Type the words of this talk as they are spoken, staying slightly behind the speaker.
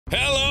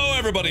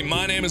everybody,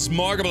 my name is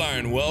Markiplier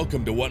and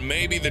welcome to what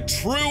may be the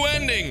true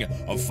ending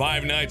of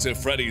Five Nights at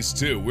Freddy's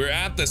 2. We're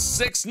at the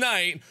 6th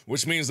night,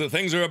 which means that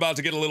things are about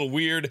to get a little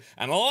weird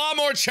and a lot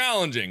more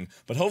challenging.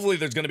 But hopefully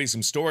there's gonna be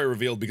some story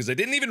revealed because I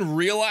didn't even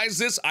realize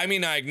this. I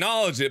mean, I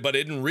acknowledged it, but I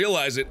didn't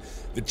realize it.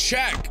 The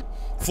check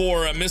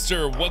for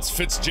Mr. What's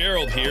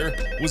Fitzgerald here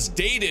was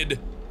dated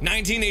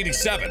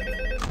 1987.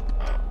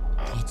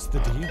 What's the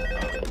deal?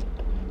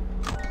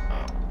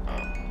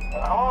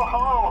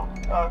 Hello.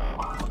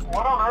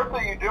 What on earth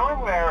are you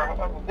doing there?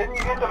 Didn't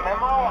you get the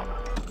memo?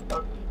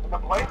 The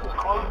place is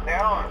closed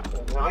down,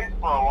 at least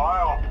for a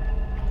while.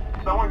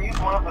 Someone used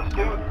one of the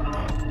suits.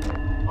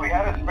 We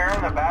had a spare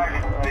in the back,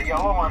 a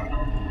yellow one.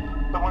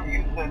 Someone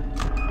used it.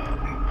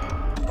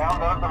 Now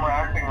none of them are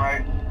acting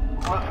right.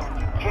 Listen,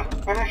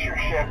 just finish your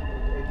shift.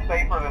 It's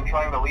safer than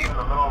trying to leave in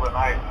the middle of the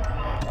night.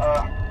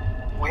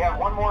 We have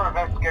one more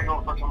event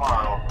scheduled for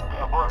tomorrow,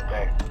 a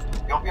birthday.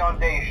 You'll be on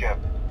day shift.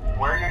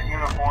 Wear your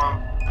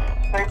uniform,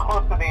 stay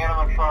close to the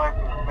animatronics,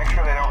 and make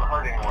sure they don't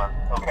hurt anyone,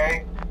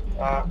 okay?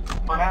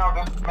 For now,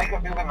 just make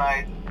it through the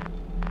night.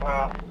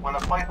 When the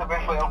place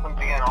eventually opens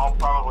again, I'll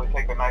probably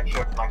take the night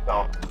shift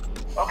myself.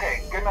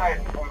 Okay, good night,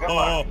 and good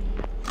luck.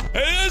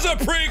 It is a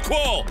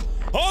prequel!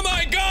 Oh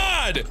my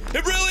god!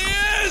 It really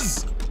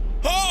is!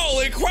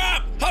 Holy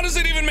crap! How does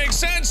it even make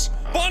sense?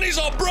 Bonnie's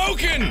all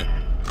broken!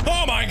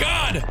 Oh my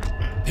god!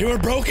 They were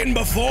broken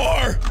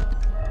before!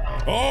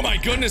 Oh my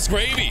goodness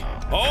gravy!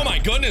 Oh my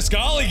goodness,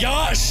 golly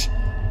gosh!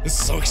 This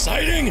is so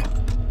exciting!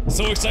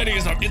 So exciting,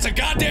 it's a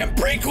goddamn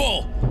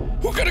prequel!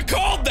 Who could have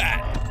called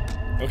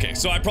that? Okay,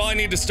 so I probably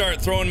need to start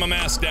throwing my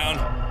mask down.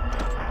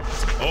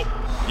 Oh,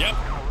 yep.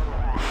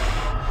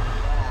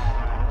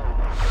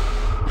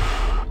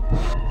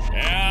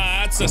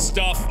 Yeah, that's the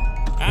stuff.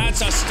 That's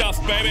the stuff,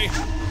 baby.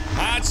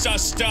 That's the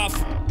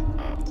stuff.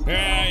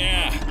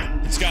 Yeah.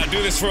 Just gotta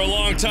do this for a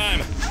long time.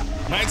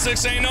 Night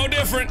 6 ain't no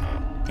different.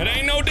 It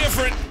ain't no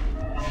different.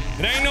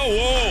 It ain't no,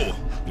 whoa.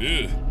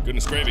 Ew,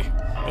 goodness gravy.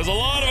 There's a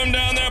lot of them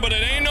down there, but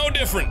it ain't no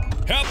different.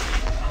 Help.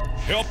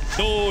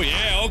 Oh,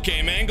 yeah,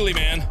 okay, mangly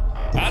man.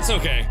 That's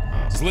okay.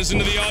 Just listen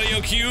to the audio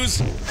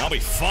cues. I'll be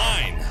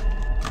fine.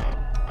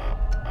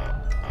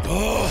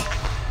 Oh,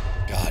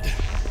 God.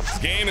 This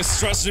game is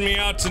stressing me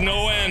out to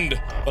no end,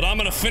 but I'm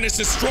gonna finish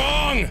it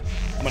strong.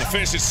 I'm gonna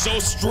finish it so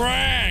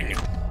strong.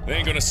 They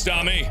ain't gonna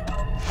stop me.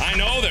 I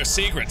know their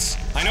secrets.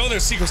 I know their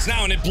secrets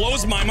now, and it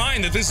blows my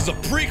mind that this is a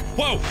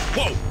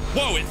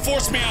Whoa, it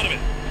forced me out of it.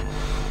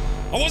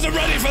 I wasn't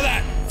ready for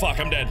that! Fuck,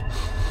 I'm dead.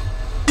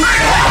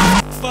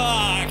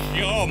 Fuck!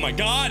 Oh my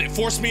god, it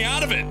forced me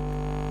out of it!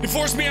 It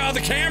forced me out of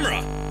the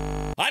camera!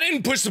 I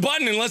didn't push the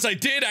button unless I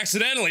did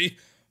accidentally.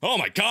 Oh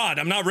my god,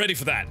 I'm not ready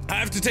for that. I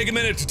have to take a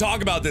minute to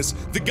talk about this.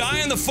 The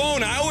guy on the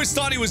phone, I always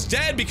thought he was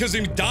dead because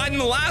he died in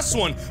the last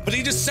one, but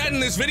he just said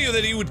in this video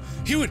that he would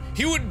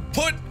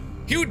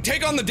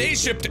take on the day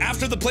shift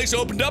after the place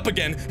opened up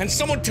again, and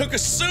someone took a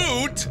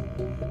suit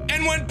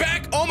and went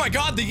back. Oh my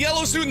god, the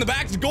yellow suit in the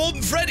back, the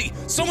golden Freddy.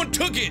 Someone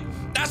took it.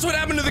 That's what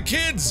happened to the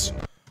kids.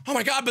 Oh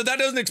my god, but that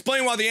doesn't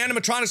explain why the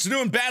animatronics are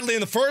doing badly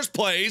in the first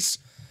place.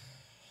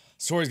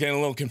 Story's getting a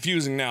little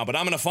confusing now, but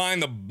I'm gonna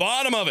find the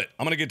bottom of it.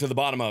 I'm gonna get to the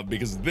bottom of it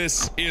because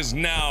this is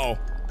now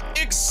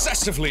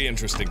excessively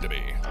interesting to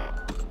me.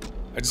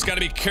 I just gotta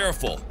be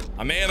careful.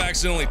 I may have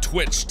accidentally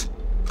twitched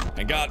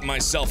and got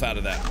myself out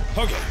of that.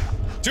 Okay,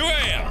 2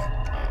 a.m.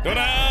 Don't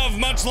have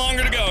much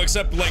longer to go,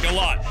 except, like, a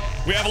lot.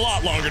 We have a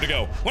lot longer to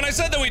go. When I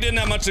said that we didn't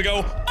have much to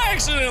go, I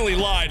accidentally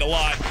lied a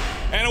lot.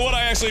 And what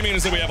I actually mean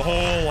is that we have a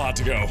whole lot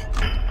to go.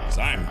 Cause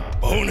I'm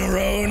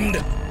boner-owned.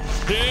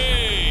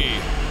 Hey!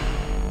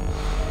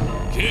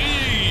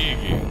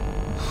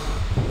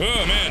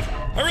 Oh, man.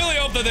 I really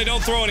hope that they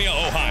don't throw any—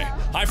 oh, hi.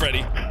 Hi,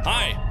 Freddy.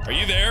 Hi. Are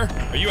you there?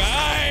 Are you—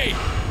 hi!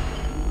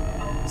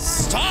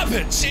 Stop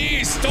it!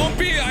 Jeez! Don't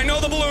be— I know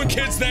the balloon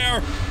kid's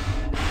there!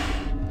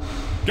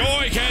 Go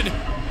away, kid!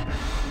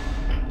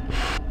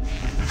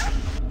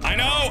 I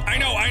know.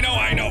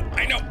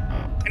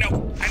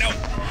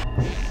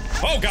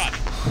 Oh, God.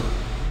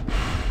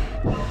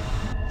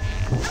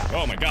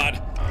 Oh, my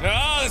God.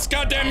 Ah, this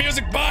goddamn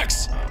music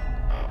box!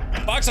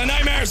 Box of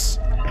nightmares!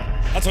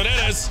 That's what it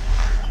is.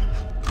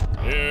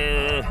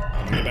 Here.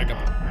 Let me get back up.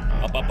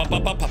 Up.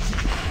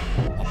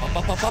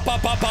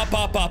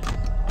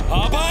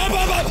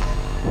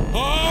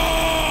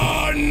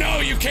 Oh, no,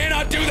 you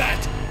cannot do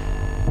that!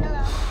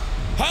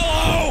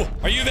 Hello!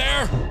 Are you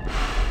there?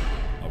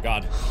 Oh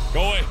god.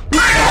 Go away.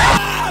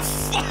 Ah!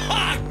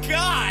 Fuck!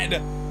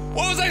 God!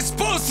 What was I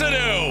supposed to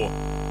do?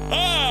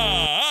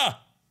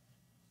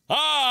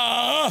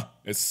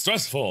 It's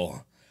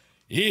stressful.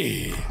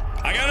 Yee.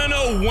 I gotta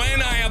know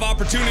when I have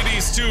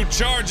opportunities to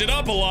charge it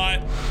up a lot,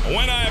 and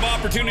when I have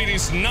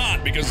opportunities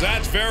not, because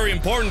that's very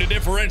important to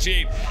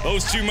differentiate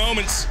those two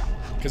moments.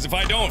 Because if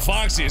I don't,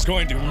 Foxy is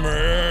going to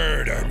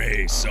murder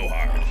me so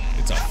hard.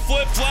 It's a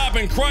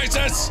flip-flopping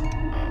crisis!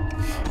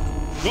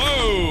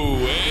 Whoa,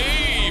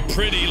 hey,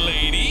 pretty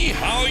lady,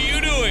 how are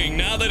you doing?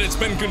 Now that it's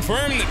been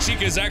confirmed that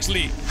Chica is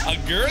actually a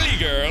girly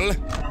girl,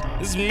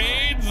 has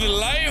made the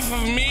life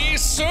of me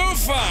so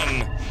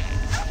fun.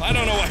 I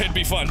don't know why it'd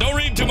be fun. Don't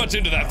read too much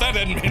into that. That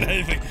didn't mean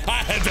anything.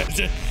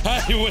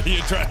 What are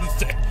you trying to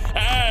say?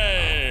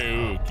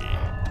 Hey, okay.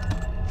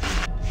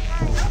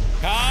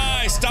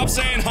 Hi, stop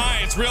saying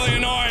hi. It's really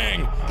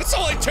annoying. It's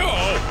only 2.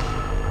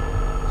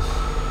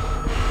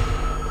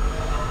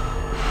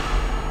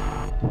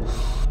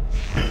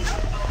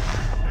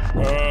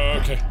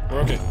 Okay,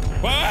 we're okay.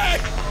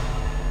 Wait!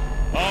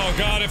 Oh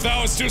god, if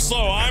that was too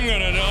slow, I'm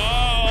gonna.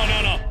 Oh,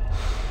 no.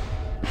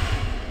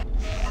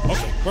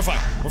 Okay, we're fine.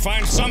 We're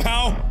fine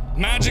somehow.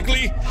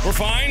 Magically, we're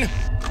fine.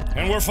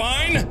 And we're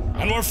fine.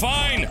 And we're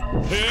fine.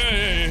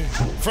 Hey,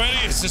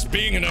 Freddy is just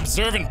being an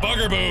observant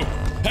buggerboo.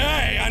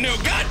 Hey, I knew.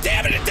 God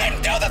damn it, it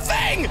didn't do the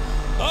thing!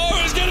 Oh,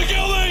 he's gonna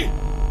kill me!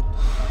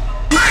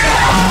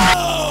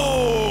 Oh!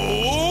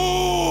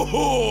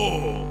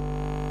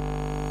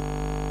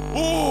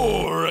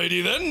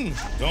 Alrighty then.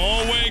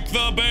 Don't wake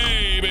the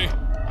baby.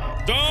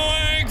 Don't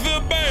wake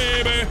the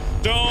baby.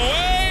 Don't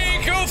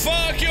wake, go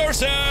fuck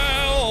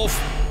yourself.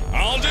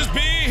 I'll just be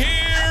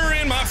here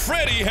in my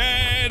Freddy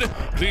head.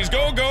 Please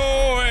go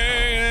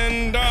away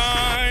and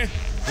die.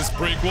 This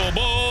prequel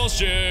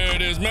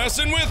bullshit is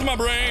messing with my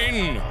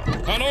brain.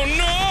 I don't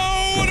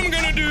know what I'm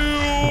gonna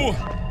do.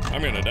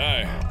 I'm gonna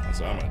die. That's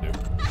what I'm gonna do.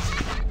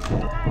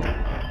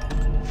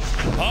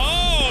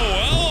 Oh,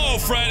 hello,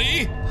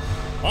 Freddy.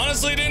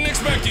 Honestly, didn't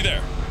expect you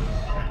there.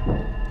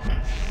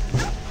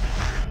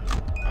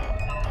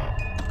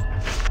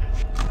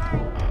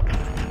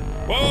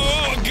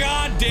 Whoa,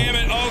 god damn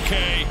it,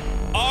 okay.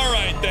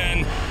 Alright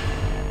then.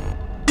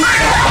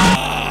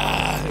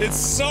 It's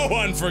so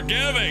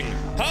unforgiving.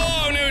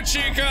 Hello, new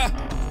chica.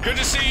 Good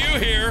to see you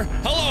here.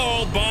 Hello,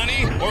 old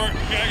Bonnie. Or,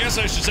 I guess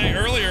I should say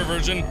earlier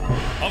version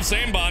of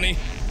same Bonnie.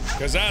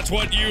 Because that's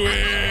what you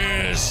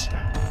is.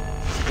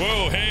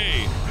 Whoa,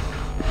 hey.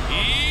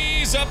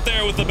 Ease up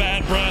there with the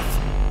bad breath.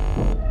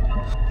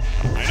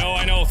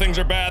 I know, things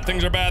are bad,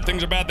 things are bad,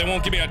 things are bad. They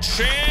won't give me a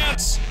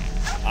chance.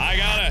 I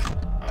got it.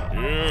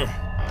 Yeah.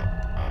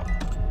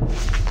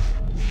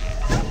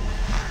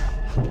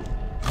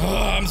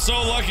 I'm so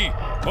lucky.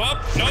 Oh,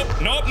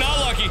 nope, not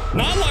lucky.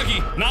 Not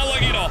lucky. Not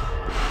lucky at all.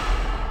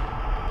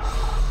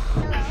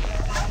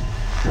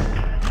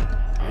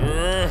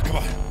 Come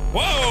on.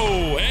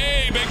 Whoa!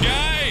 Hey, big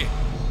guy!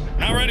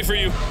 Not ready for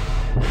you.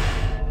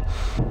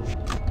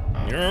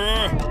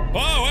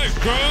 Oh, wait,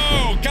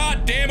 go!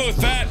 God damn it with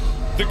that!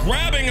 The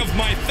grabbing of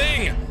my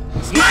thing!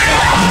 It's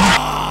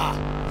not.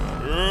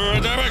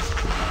 Damn it!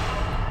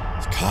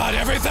 It's caught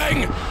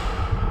everything!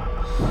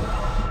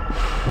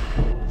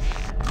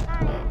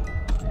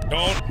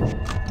 Don't.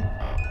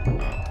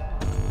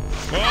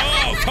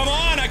 Oh, come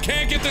on! I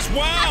can't get this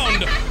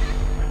wound!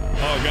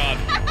 Oh, God.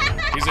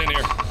 He's in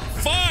here.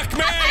 Fuck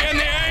me in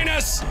the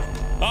anus!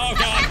 Oh,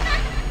 God.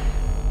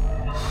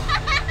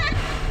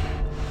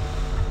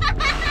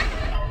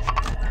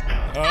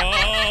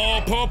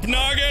 Oh, poop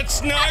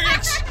nuggets! Oh,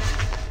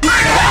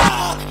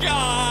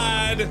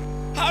 God!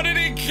 How did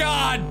he?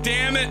 God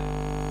damn it!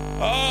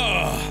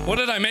 Oh, what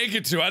did I make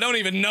it to? I don't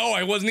even know.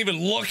 I wasn't even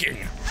looking.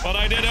 But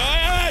I did.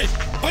 Hey!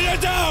 Put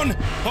it down!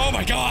 Oh,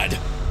 my God!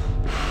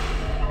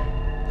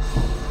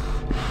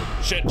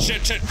 Shit.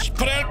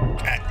 Put it.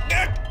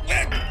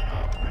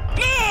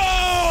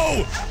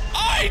 No!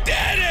 I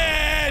did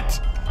it!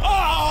 Oh,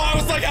 I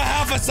was like a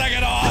half a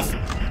second off.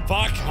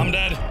 Fuck, I'm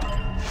dead.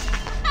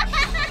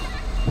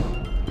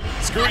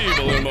 Screw you,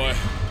 balloon boy.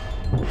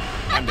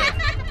 I'm dead.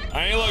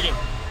 I ain't looking.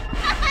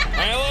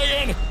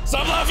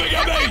 Stop laughing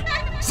at me!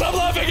 Stop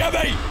laughing at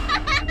me!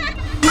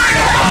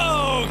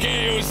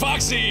 Okay, it was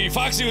Foxy.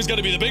 Foxy was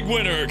gonna be the big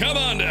winner. Come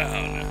on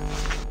down.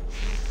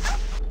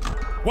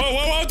 Whoa,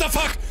 what the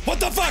fuck? What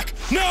the fuck?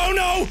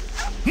 No!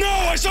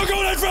 I saw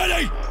Golden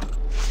Freddy!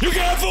 You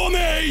can't fool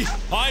me!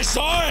 I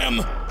saw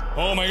him!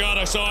 Oh my God,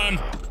 I saw him.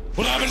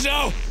 What happens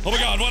now? Oh my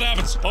God, what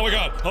happens? Oh my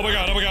God, what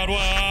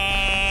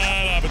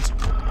happens?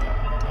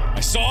 I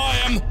saw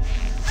him!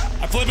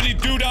 I flippity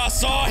doodah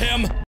saw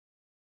him!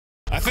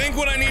 I think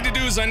what I need to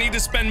do is I need to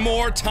spend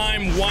more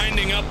time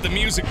winding up the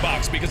music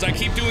box because I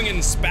keep doing it in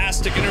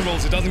spastic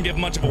intervals. It doesn't give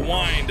much of a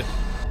wind.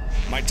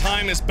 My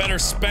time is better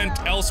spent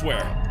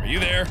elsewhere. Are you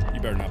there? You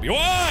better not be.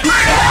 What?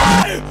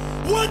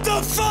 What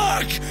the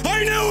fuck?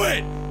 I knew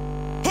it!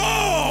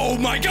 Oh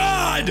my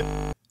God!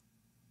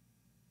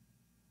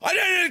 I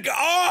didn't.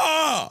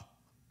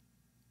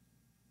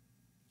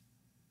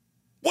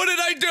 What did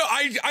I do?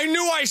 I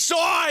knew I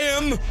saw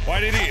him! Why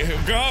did he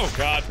go?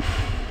 God.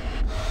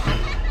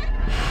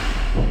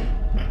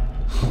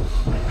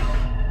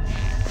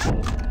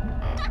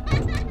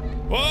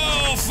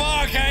 Whoa,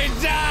 fuck, I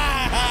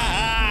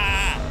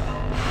died!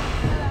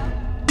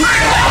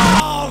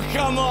 Oh,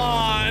 come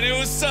on! It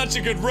was such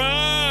a good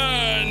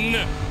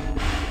run!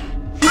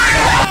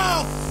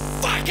 Oh,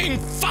 fucking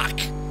fuck!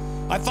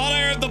 I thought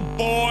I heard the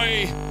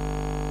boy.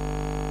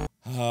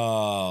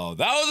 Oh,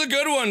 that was a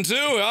good one, too.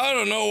 I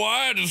don't know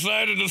why I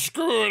decided to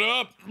screw it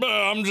up.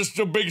 I'm just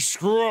a big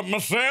screw-up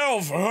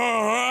myself.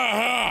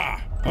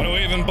 Why do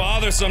I even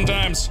bother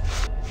sometimes?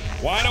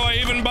 Why do I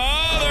even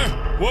bother?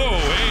 Whoa,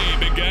 hey,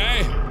 big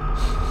guy.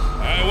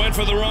 I went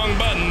for the wrong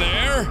button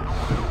there.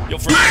 You'll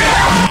forget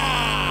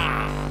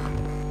that.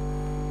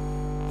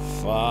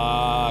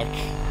 Fuck.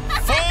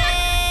 Fuck!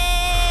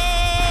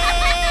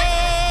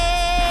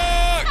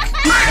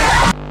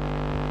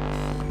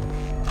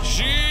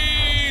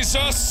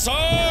 Jesus!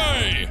 Oh,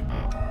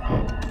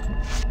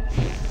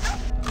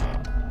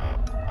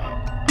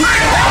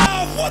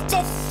 what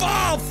the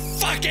fuck?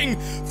 Fucking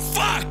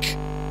fuck!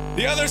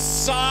 The other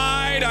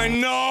side, I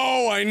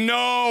know,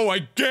 I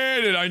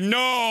get it, I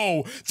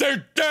know!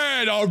 They're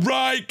dead,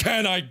 alright,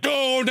 can I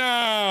go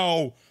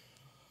now?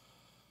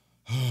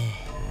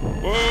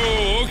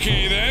 Oh,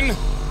 okay then.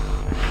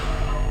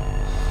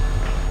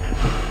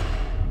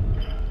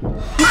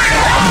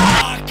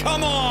 Ah,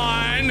 come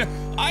on!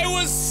 I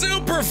was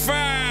super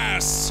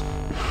fast!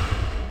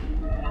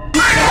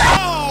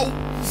 Oh,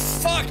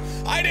 fuck!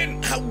 I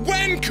didn't-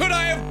 when could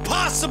I have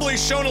possibly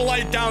shown a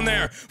light down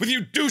there with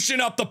you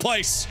douching up the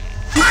place?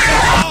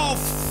 Oh,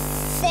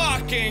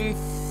 fucking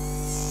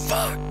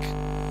fuck.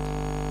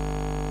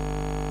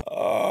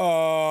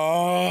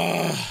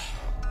 Oh,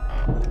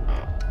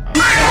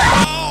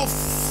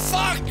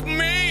 fuck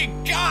me!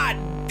 God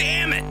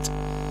damn it!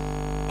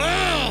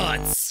 Ugh,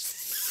 it's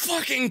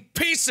fucking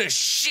piece of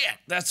shit!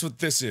 That's what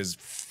this is.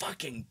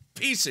 Fucking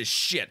piece of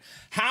shit.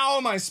 How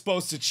am I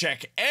supposed to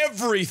check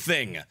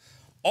everything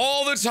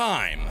all the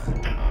time?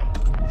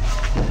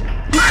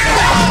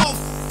 Oh,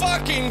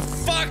 fucking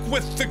fuck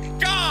with the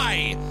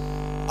guy!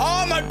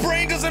 Oh, my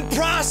brain doesn't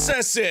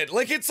process it!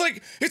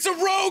 It's a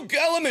rogue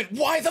element!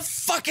 Why the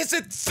fuck is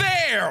it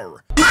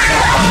there?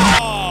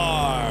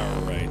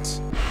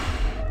 Alright.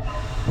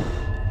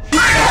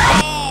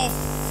 Oh,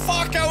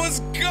 fuck, I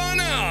was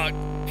gonna!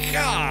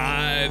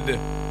 God.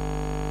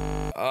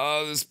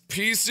 Oh, this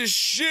piece of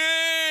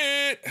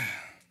shit!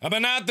 I've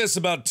been at this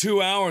about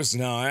 2 hours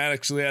now. I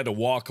actually had to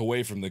walk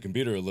away from the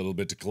computer a little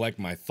bit to collect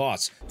my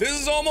thoughts. This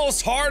is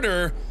almost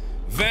harder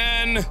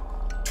than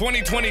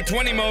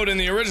 2020 mode in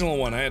the original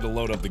one. I had to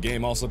load up the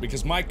game also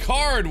because my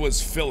card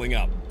was filling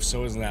up.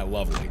 So isn't that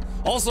lovely?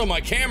 Also,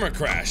 my camera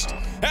crashed.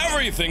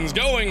 Everything's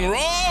going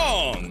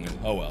wrong!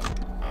 Oh well.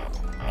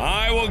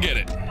 I will get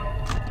it.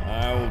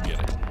 I will get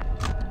it.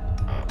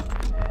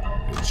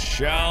 It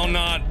shall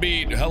not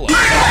beat. Hello.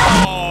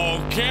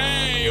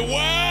 Okay,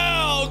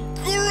 well,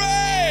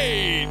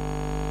 great!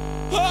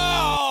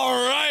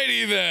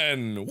 Alrighty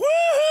then.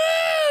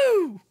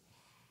 Woohoo!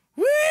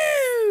 Woo!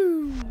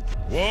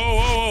 Whoa,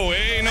 whoa, whoa,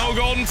 hey, no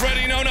Golden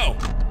Freddy, no, no.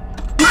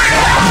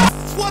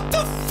 What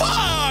the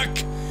fuck?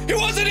 He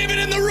wasn't even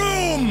in the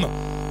room!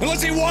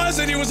 Unless he was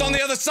and he was on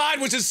the other side,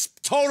 which is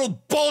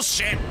total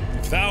bullshit.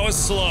 If that was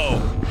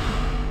slow.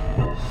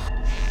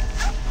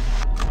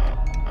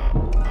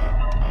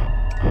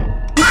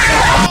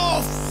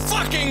 Oh,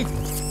 fucking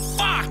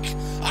fuck!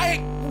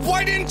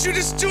 Why didn't you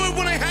just do it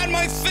when I had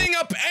my thing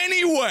up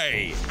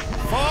anyway?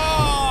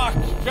 Fuck,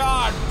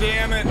 god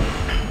damn it.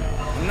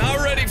 I'm not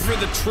ready for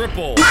the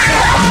triple.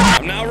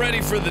 I'm not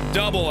ready for the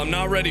double. I'm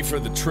not ready for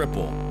the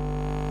triple.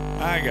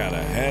 I got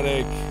a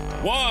headache.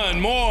 One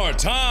more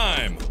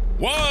time.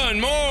 One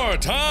more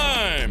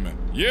time.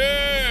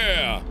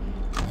 Yeah.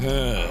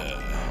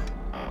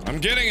 I'm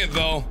getting it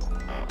though.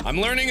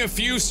 I'm learning a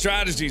few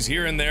strategies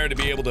here and there to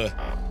be able to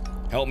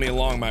help me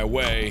along my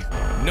way.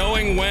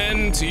 Knowing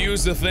when to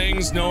use the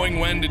things, knowing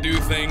when to do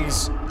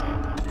things.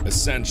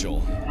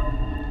 Essential.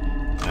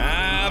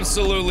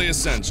 Absolutely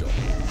essential.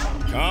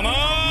 Come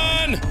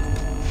on!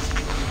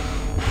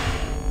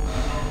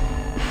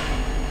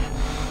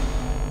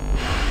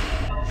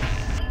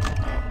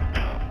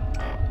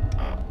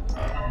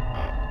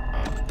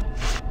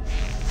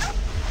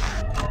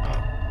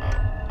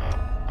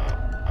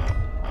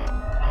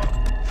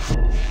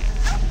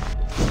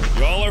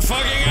 Y'all are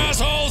fucking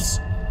assholes!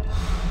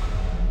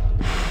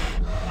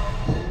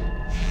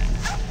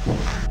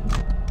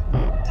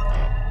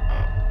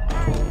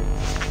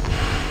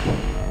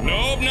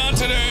 Nope, not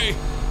today.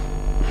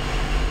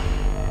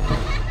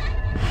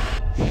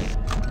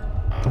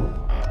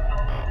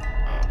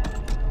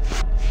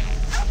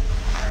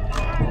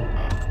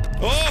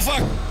 Oh,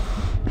 fuck!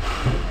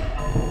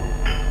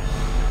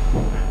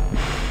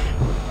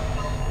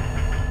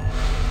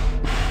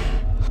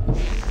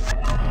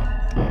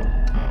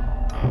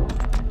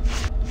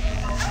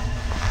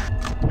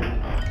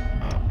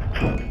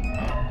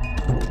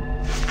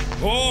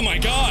 Oh my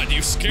god,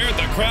 you scared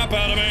the crap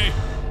out of me!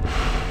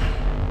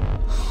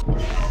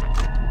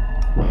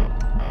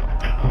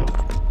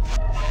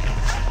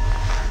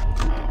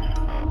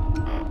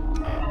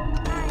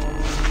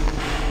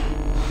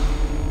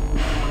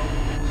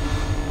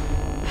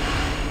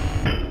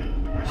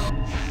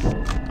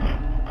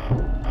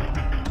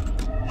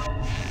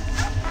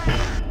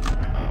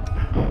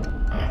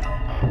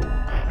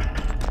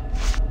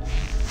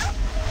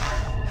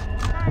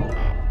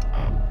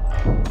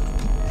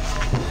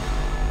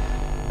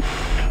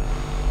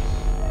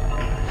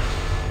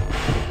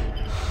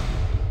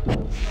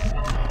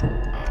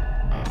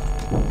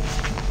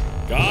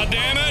 God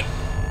damn it!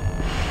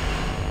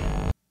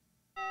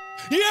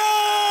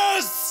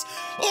 Yes!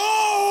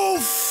 Oh,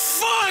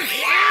 fuck!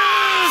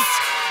 Yes!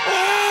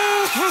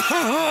 Oh!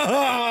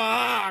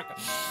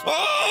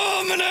 Oh!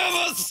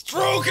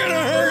 stroke and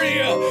a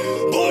hernia.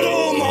 But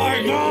oh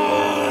my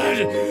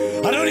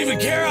god! I don't even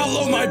care how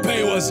low my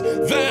pay was.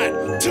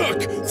 That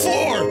took forever,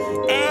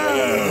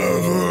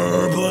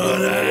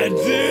 but I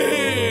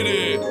did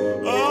it.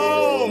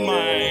 Oh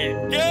my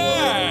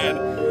god!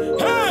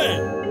 Hey,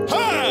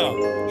 ha,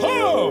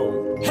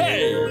 ho,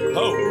 hey,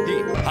 ho,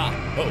 hee, ha,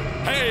 ho,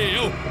 hey,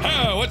 yo,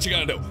 ha, what you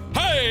gonna do?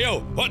 Hey,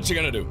 yo, what you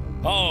gonna do?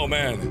 Oh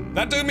man,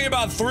 that took me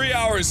about 3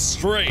 hours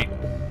straight.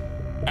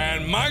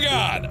 And my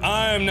god,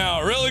 I am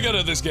now really good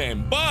at this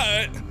game,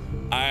 but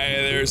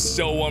there's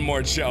still one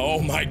more show. Oh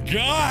my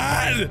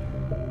god!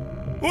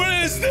 What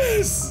is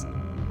this?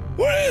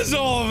 What is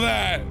all of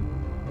that?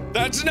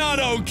 That's not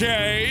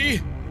okay.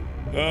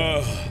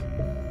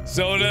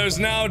 So there's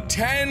now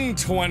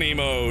 1020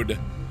 mode.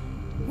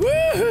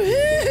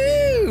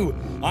 Woohoo!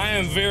 I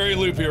am very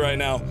loopy right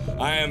now.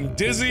 I am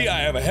dizzy, I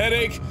have a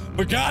headache,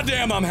 but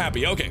goddamn I'm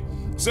happy. Okay,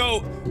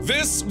 so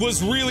this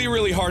was really,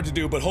 really hard to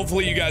do, but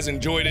hopefully you guys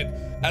enjoyed it.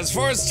 As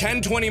far as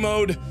 1020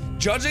 mode,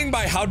 judging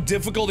by how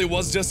difficult it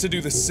was just to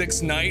do the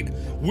 6th night,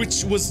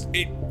 which was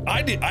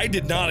I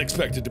did not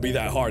expect it to be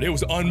that hard. It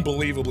was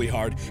unbelievably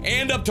hard,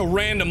 and up to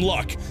random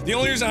luck. The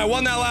only reason I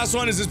won that last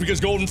one is just because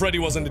Golden Freddy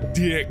wasn't a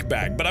dick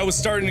bag, but I was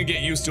starting to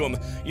get used to him.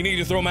 You need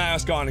to throw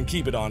mask on and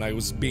keep it on. I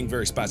was being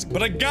very spastic,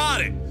 but I got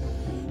it.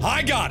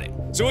 I got it.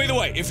 So either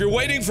way, if you're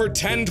waiting for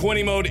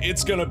 1020 mode,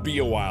 it's gonna be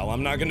a while.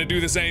 I'm not gonna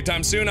do this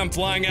anytime soon. I'm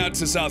flying out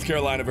to South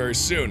Carolina very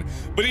soon.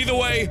 But either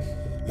way,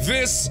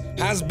 this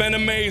has been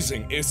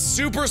amazing. It's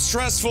super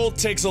stressful,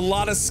 takes a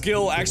lot of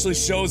skill, actually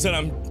shows that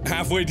I'm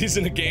halfway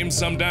decent at games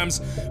sometimes.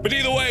 But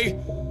either way,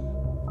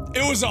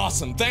 it was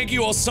awesome. Thank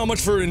you all so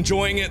much for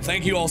enjoying it.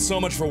 Thank you all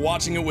so much for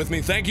watching it with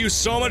me. Thank you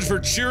so much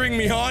for cheering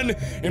me on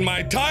in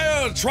my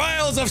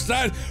trials of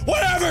stat.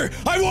 Whatever!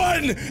 I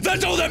won!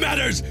 That's all that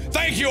matters!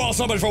 Thank you all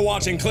so much for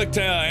watching. Click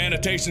to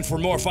annotations for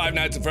more Five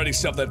Nights at Freddy's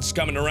stuff that's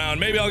coming around.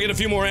 Maybe I'll get a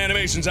few more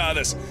animations out of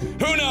this.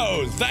 Who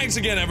knows? Thanks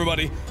again,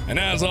 everybody. And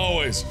as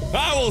always,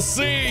 I will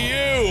see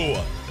you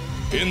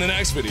in the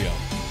next video.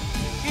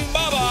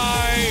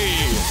 Bye-bye!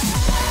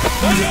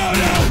 No,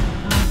 no!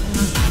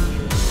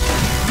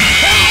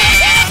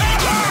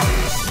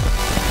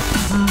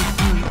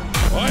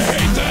 I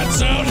hate that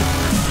sound!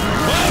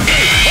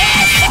 Okay!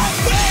 Oh, fuck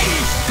me!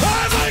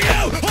 Oh, fuck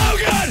you! Oh,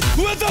 God!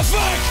 What the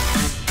fuck?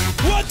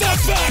 What the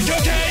fuck,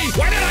 okay?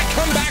 Why did I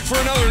come back for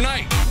another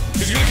night?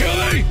 He's gonna kill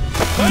me?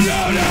 Oh,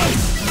 no,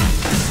 no!